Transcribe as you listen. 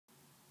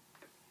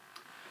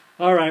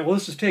All right, well,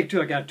 this is take 2.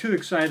 I got too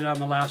excited on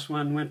the last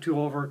one, went too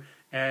over,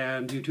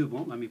 and YouTube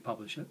won't let me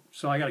publish it.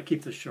 So I got to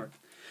keep this short.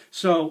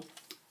 So,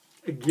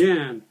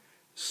 again,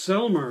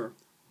 Selmer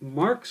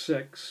Mark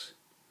VI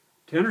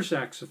tenor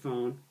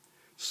saxophone,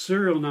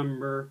 serial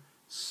number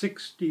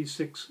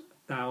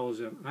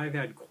 66,000. I've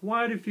had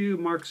quite a few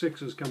Mark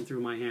VIs come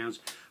through my hands,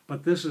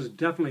 but this is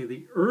definitely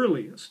the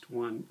earliest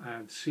one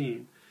I've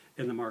seen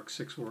in the Mark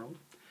VI world.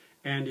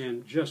 And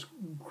in just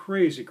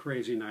crazy,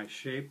 crazy nice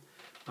shape.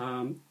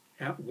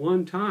 At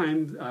one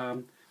time,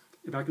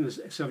 back in the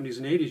 70s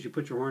and 80s, you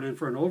put your horn in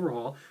for an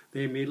overhaul.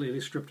 They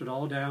immediately stripped it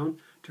all down,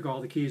 took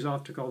all the keys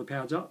off, took all the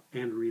pads out,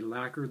 and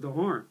re-lacquered the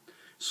horn.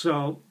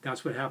 So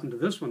that's what happened to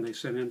this one. They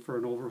sent in for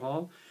an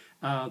overhaul.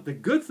 The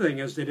good thing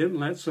is they didn't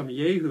let some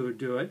yahoo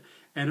do it,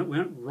 and it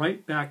went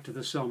right back to the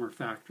Selmer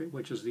factory,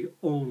 which is the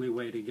only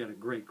way to get a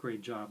great,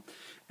 great job.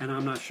 And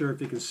I'm not sure if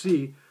you can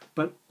see,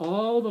 but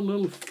all the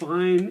little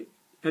fine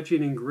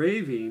etching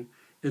engraving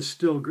is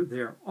still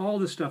there. All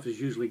this stuff is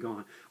usually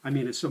gone. I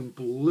mean, it's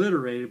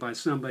obliterated by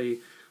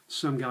somebody,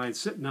 some guy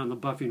sitting on the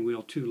buffing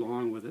wheel too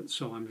long with it.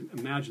 So I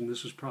imagine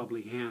this is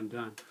probably hand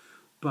done.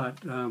 But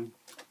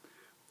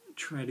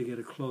try to get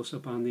a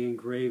close-up on the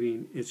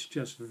engraving. It's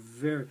just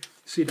very,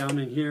 see down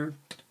in here?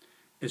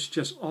 It's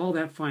just all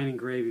that fine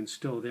engraving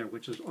still there,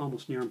 which is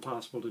almost near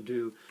impossible to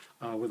do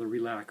with a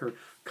relacquer.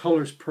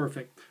 Color's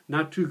perfect.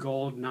 Not too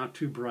gold, not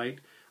too bright.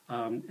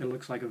 It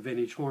looks like a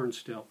vintage horn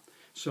still.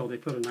 So they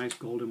put a nice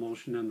gold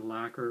emulsion in the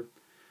lacquer.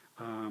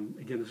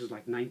 Again, this is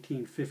like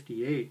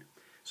 1958.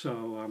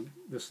 So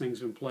this thing's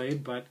been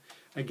played, but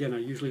again, I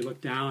usually look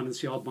down and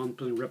see all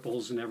bumps and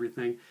ripples and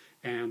everything.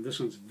 And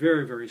this one's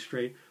very, very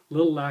straight.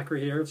 Little lacquer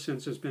here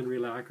since it's been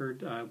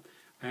relacquered,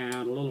 and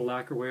a little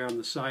lacquer wear on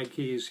the side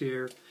keys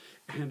here.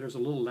 And there's a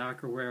little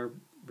lacquer wear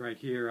right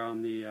here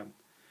on the,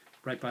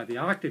 right by the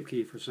octave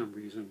key for some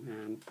reason,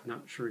 and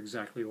not sure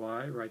exactly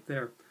why, right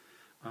there,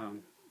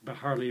 but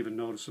hardly even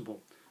noticeable.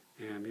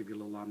 And maybe a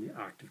little on the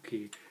octave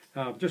key,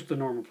 just the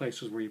normal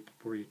places where you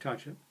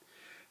touch it.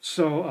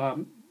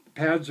 So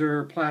pads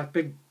are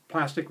big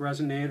plastic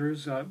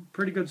resonators,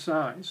 pretty good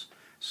size.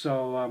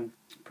 So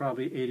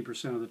probably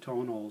 80% of the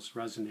tone holes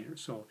resonators.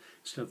 So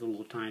instead of the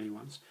little tiny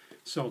ones.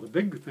 So the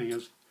big thing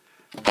is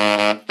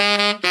the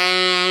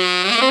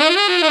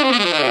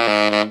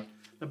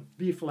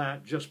B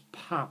flat just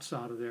pops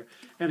out of there,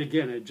 and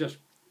again it just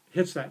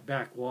hits that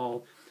back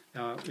wall.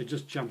 It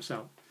just jumps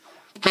out.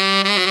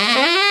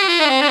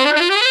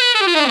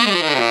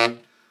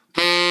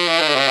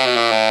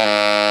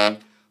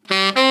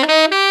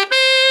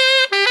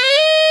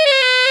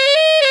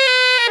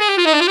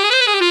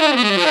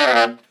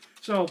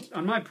 So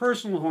on my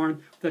personal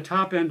horn, the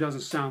top end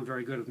doesn't sound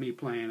very good with me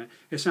playing it.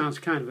 It sounds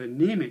kind of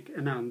anemic,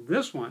 and on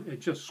this one, it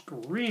just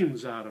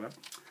screams out of it.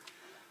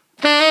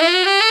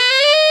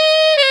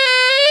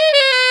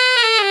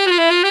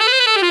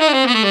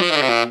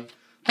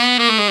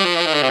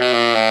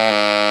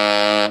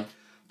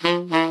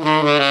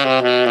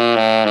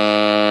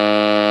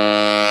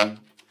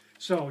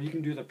 So you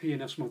can do the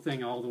pianissimo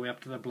thing all the way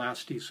up to the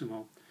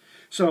blastissimo.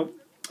 So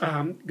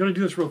I'm going to do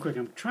this real quick.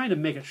 I'm trying to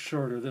make it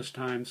shorter this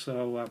time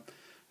so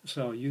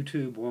so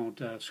YouTube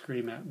won't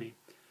scream at me.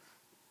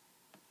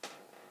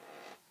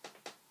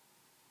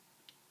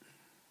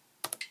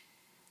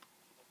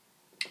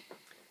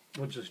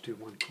 We'll just do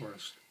one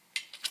chorus.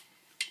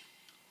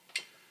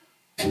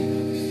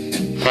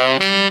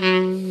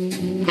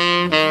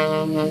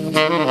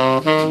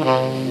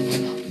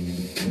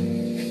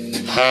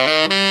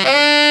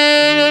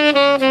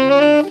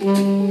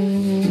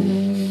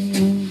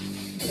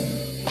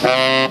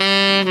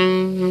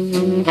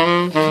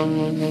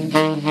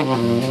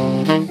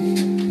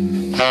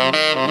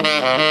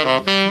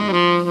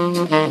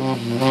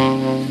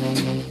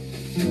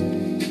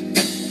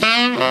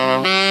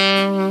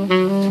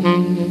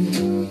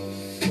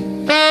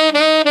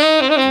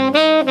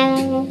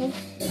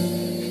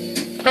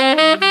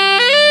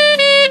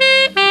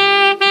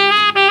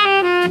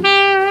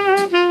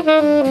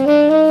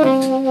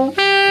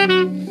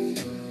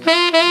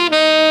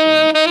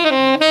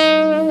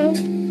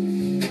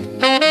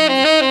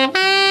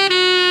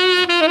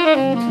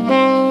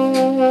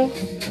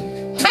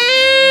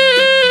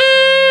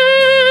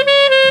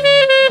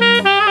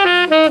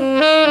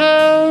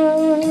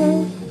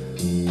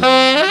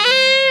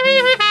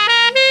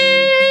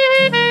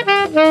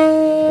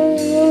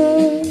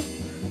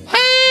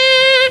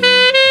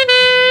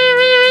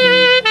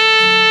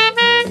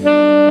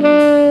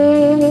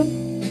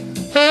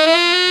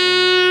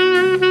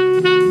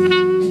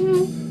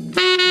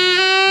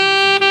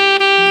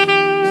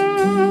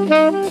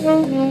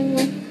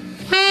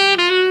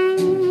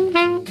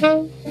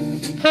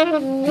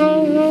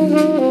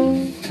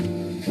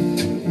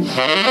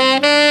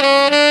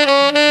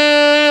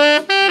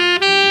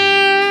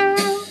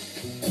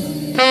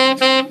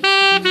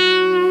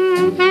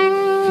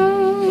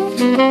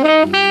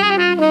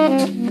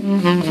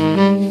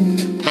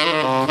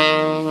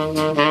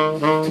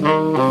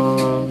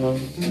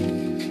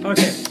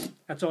 Okay,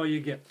 that's all you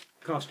get.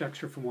 Cost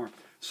extra for more.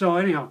 So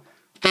anyhow.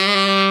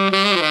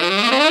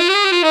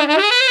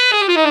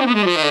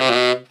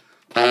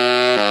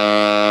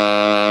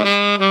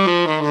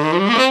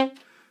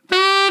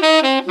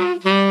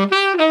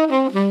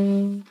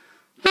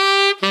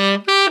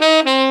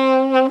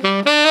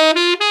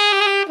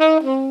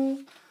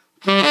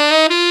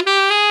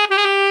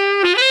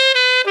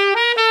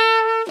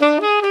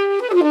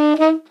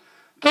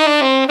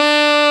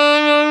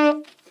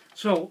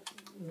 So,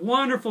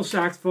 wonderful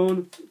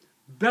saxophone,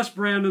 best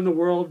brand in the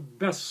world,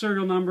 best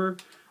serial number.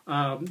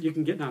 You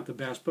can get, not the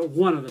best, but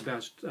one of the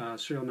best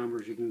serial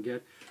numbers you can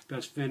get,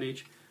 best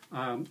vintage.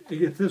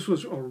 If this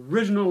was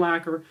original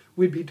lacquer,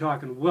 we'd be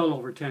talking well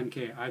over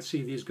 10K. I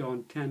see these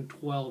going 10,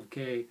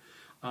 12K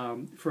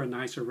for a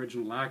nice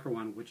original lacquer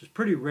one, which is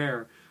pretty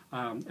rare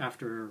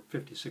after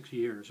 56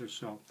 years or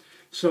so.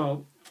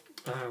 So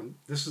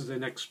this is the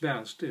next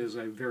best, is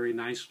a very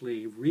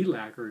nicely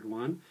re-lacquered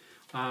one,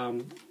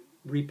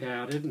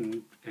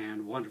 repadded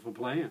and wonderful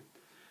playing.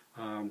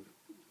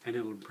 And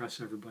it'll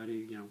impress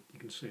everybody. You know, you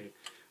can say,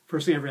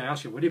 first thing I ever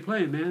ask you, what are you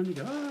playing, man? You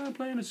go, oh, I'm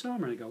playing a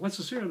Selmer. They go, what's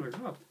the serial number?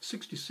 Oh,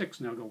 66.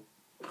 And they'll go,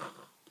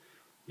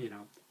 you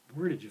know,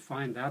 where did you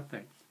find that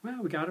thing?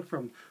 Well, we got it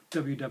from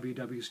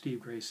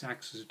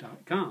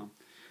www.stevegraysaxes.com,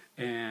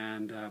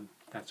 and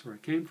that's where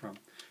it came from.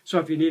 So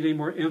if you need any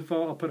more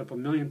info, I'll put up a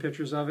million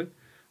pictures of it.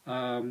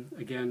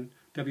 Again,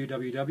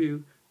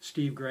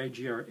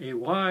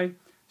 www.stevegray,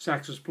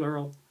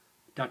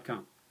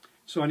 saxesplural.com.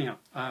 So anyhow,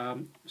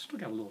 still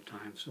got a little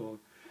time, so.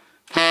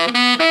 I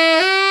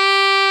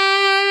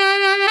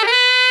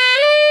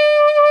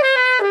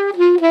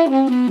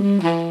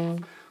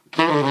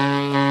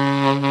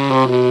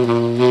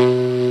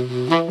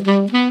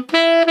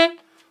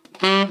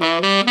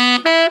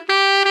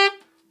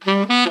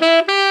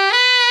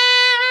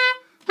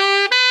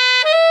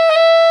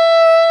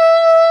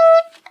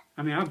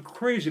mean, I'm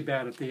crazy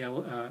bad at the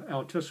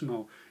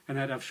altissimo, and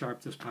that F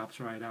sharp just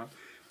pops right out.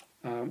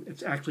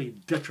 It's actually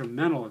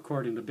detrimental,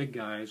 according to big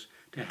guys,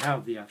 to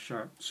have the F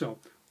sharp. So,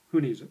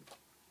 who needs it?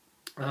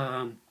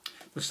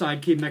 The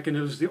side key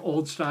mechanism is the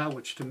old style,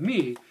 which to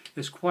me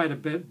is quite a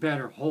bit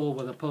better, hole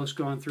with a post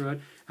going through it,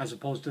 as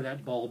opposed to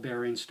that ball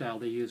bearing style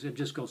they use. It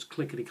just goes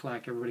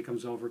clickety-clack, everybody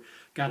comes over.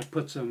 Got to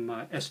put some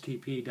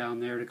STP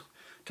down there to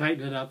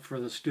tighten it up for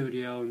the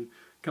studio, and a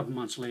couple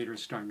months later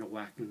it's starting to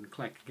whack and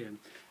clack again.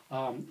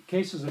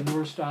 Case is a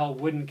newer style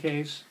wooden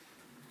case.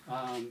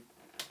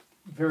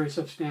 Very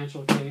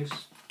substantial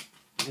case,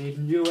 made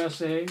in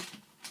USA.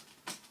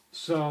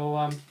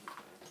 So,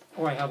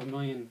 oh, I have a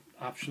million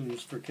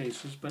options for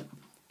cases, but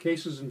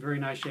case is in very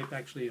nice shape.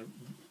 Actually, a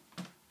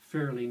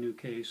fairly new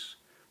case,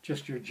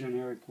 just your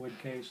generic wood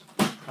case.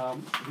 The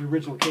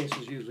original case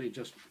is usually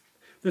just,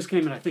 this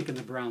came in, I think, in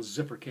the brown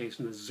zipper case,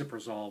 and the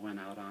zippers all went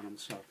out on them,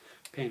 so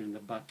pain in the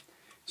butt.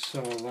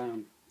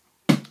 So,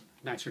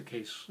 nicer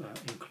case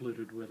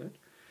included with it.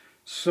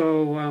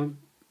 So,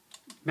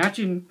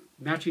 matching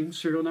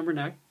serial number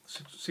neck,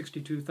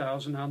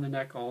 62,000 on the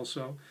neck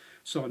also.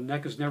 So a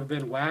neck has never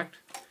been whacked,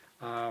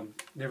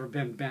 never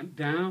been bent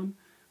down,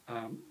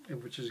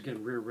 which is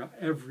again rare.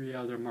 Every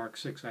other Mark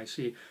VI I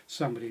see,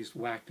 somebody's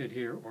whacked it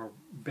here or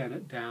bent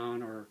it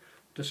down or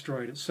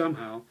destroyed it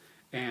somehow.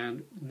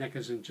 And neck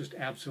is in just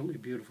absolutely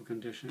beautiful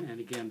condition.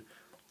 And again,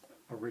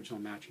 original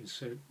matching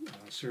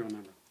serial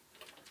number.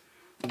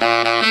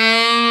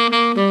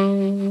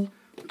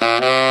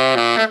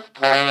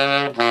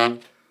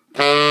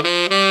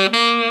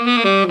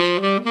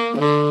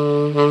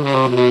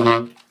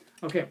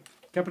 Okay,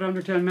 kept it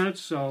under 10 minutes,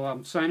 so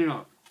I'm signing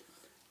off.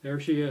 There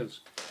she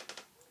is.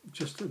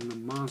 Just in the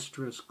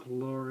monstrous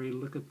glory.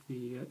 Look at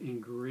the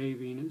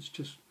engraving. It's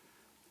just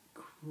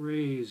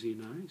crazy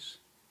nice.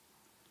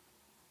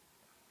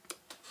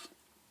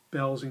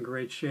 Bell's in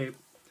great shape.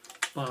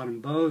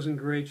 Bottom bow's in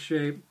great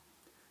shape.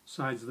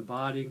 Sides of the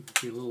body,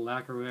 a little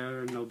lacquer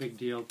wear, no big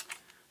deal.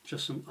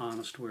 Just some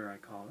honest wear, I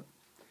call it.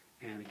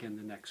 And again,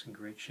 the neck's in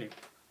great shape.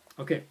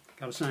 Okay,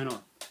 gotta sign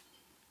off.